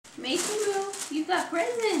Mason, you've got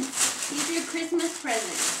presents. These are your Christmas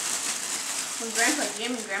presents from Grandpa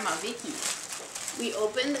Jim and Grandma Vicky. We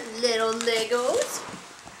opened little Legos.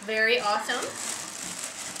 Very awesome.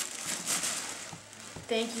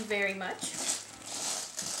 Thank you very much.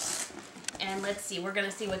 And let's see, we're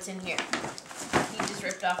gonna see what's in here. You just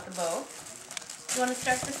ripped off the bow. You wanna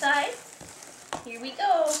start the side? Here we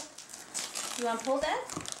go. You wanna pull that?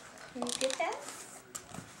 Can you get that?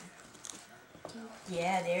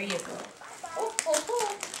 Yeah, there you go. Oh, pull.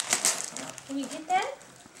 Can you get that?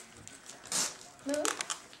 Move.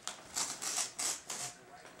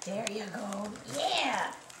 There you go.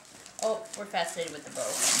 Yeah. Oh, we're fascinated with the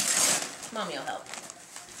bow. Mommy will help.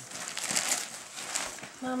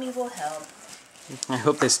 Mommy will help. I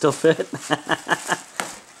hope they still fit.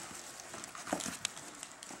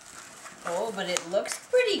 Oh, but it looks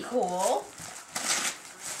pretty cool.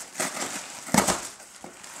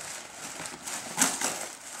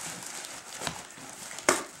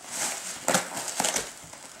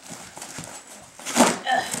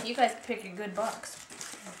 You guys pick a good box.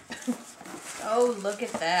 Oh, look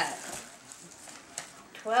at that.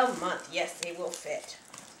 12 month. Yes, they will fit.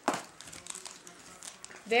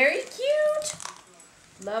 Very cute.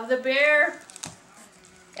 Love the bear.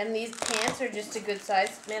 And these pants are just a good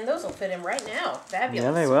size. Man, those will fit him right now. Fabulous.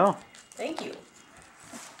 Yeah, they will. Thank you.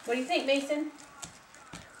 What do you think, Mason?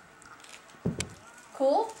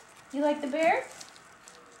 Cool? You like the bear?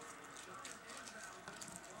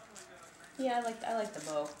 Yeah, I like the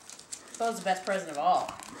bow. Bow's the best present of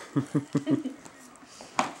all.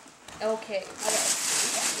 Okay, what else do we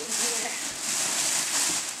got in here?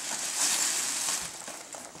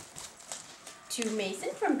 To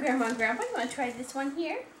Mason from Grandma and Grandpa. You want to try this one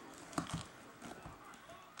here?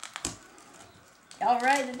 All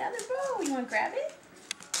right, another bow. You want to grab it?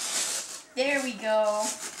 There we go.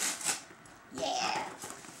 Yeah.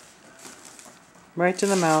 Right to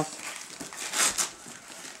the mouth.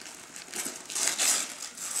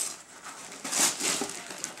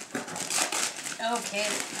 Okay,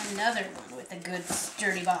 another one with a good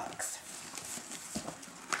sturdy box.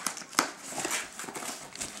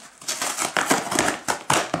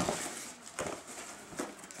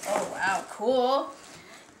 Oh wow, cool.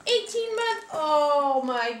 18 month. Oh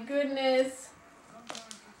my goodness.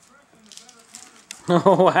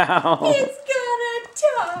 Oh wow. It's got a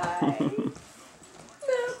tie.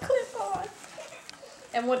 Little clip on.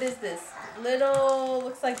 And what is this? Little,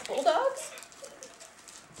 looks like bulldogs?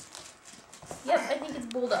 Yep, I think it's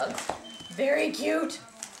bulldogs. Very cute.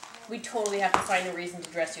 We totally have to find a reason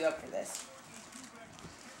to dress you up for this.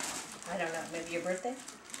 I don't know. Maybe your birthday?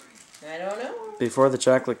 I don't know. Before the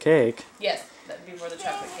chocolate cake. Yes, before the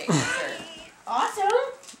chocolate cake, for sure.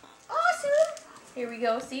 Awesome. Awesome. Here we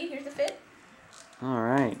go. See, here's the fit. All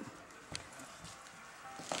right.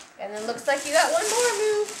 And then looks like you got one more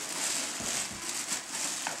move.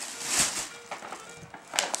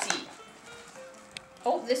 Let's see.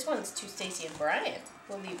 Oh, this one's to Stacy and Brian.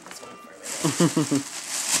 We'll leave this one for a minute.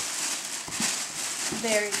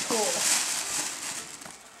 Very cool.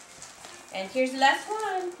 And here's the last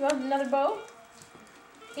one. You want another bow?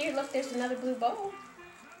 Here, look, there's another blue bow.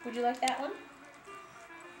 Would you like that one?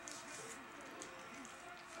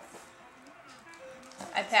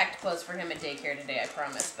 I packed clothes for him at daycare today, I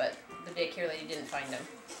promise, but the daycare lady didn't find them.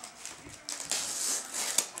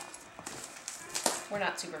 We're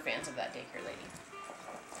not super fans of that daycare lady.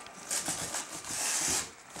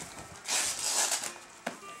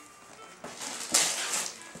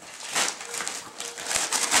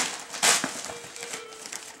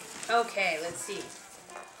 Okay, let's see.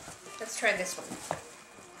 Let's try this one.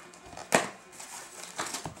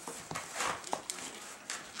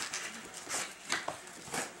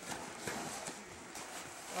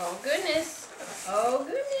 Oh goodness. Oh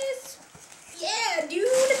goodness. Yeah,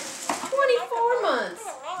 dude. 24 months.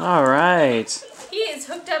 All right. He is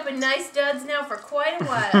hooked up in nice duds now for quite a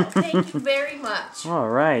while. Thank you very much. All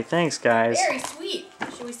right. Thanks, guys. Very sweet.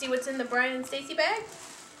 Should we see what's in the Brian and Stacy bag?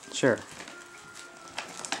 Sure.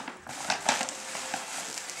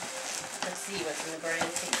 Let's see what's in the Brian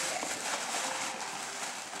and Stacy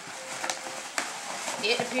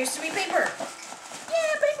bag. It appears to be paper.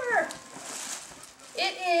 Yeah, paper.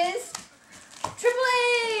 It is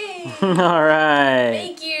AAA. All right.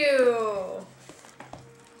 Thank you.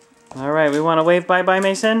 All right. We want to wave bye-bye,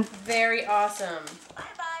 Mason? Very awesome.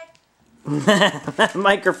 That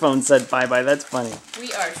microphone said bye-bye. That's funny.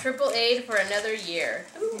 We are AAA for another year.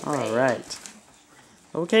 All right.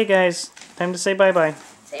 Okay, guys. Time to say bye-bye.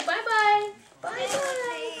 Say bye-bye.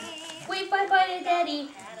 Bye-bye. Wave bye-bye to Daddy.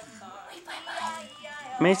 Wave bye-bye.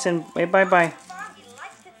 Mason, wave bye-bye.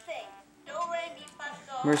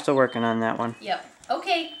 We're still working on that one. Yep.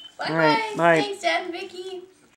 Okay. Bye, All right, guys. bye. Thanks, Dad and Vicky.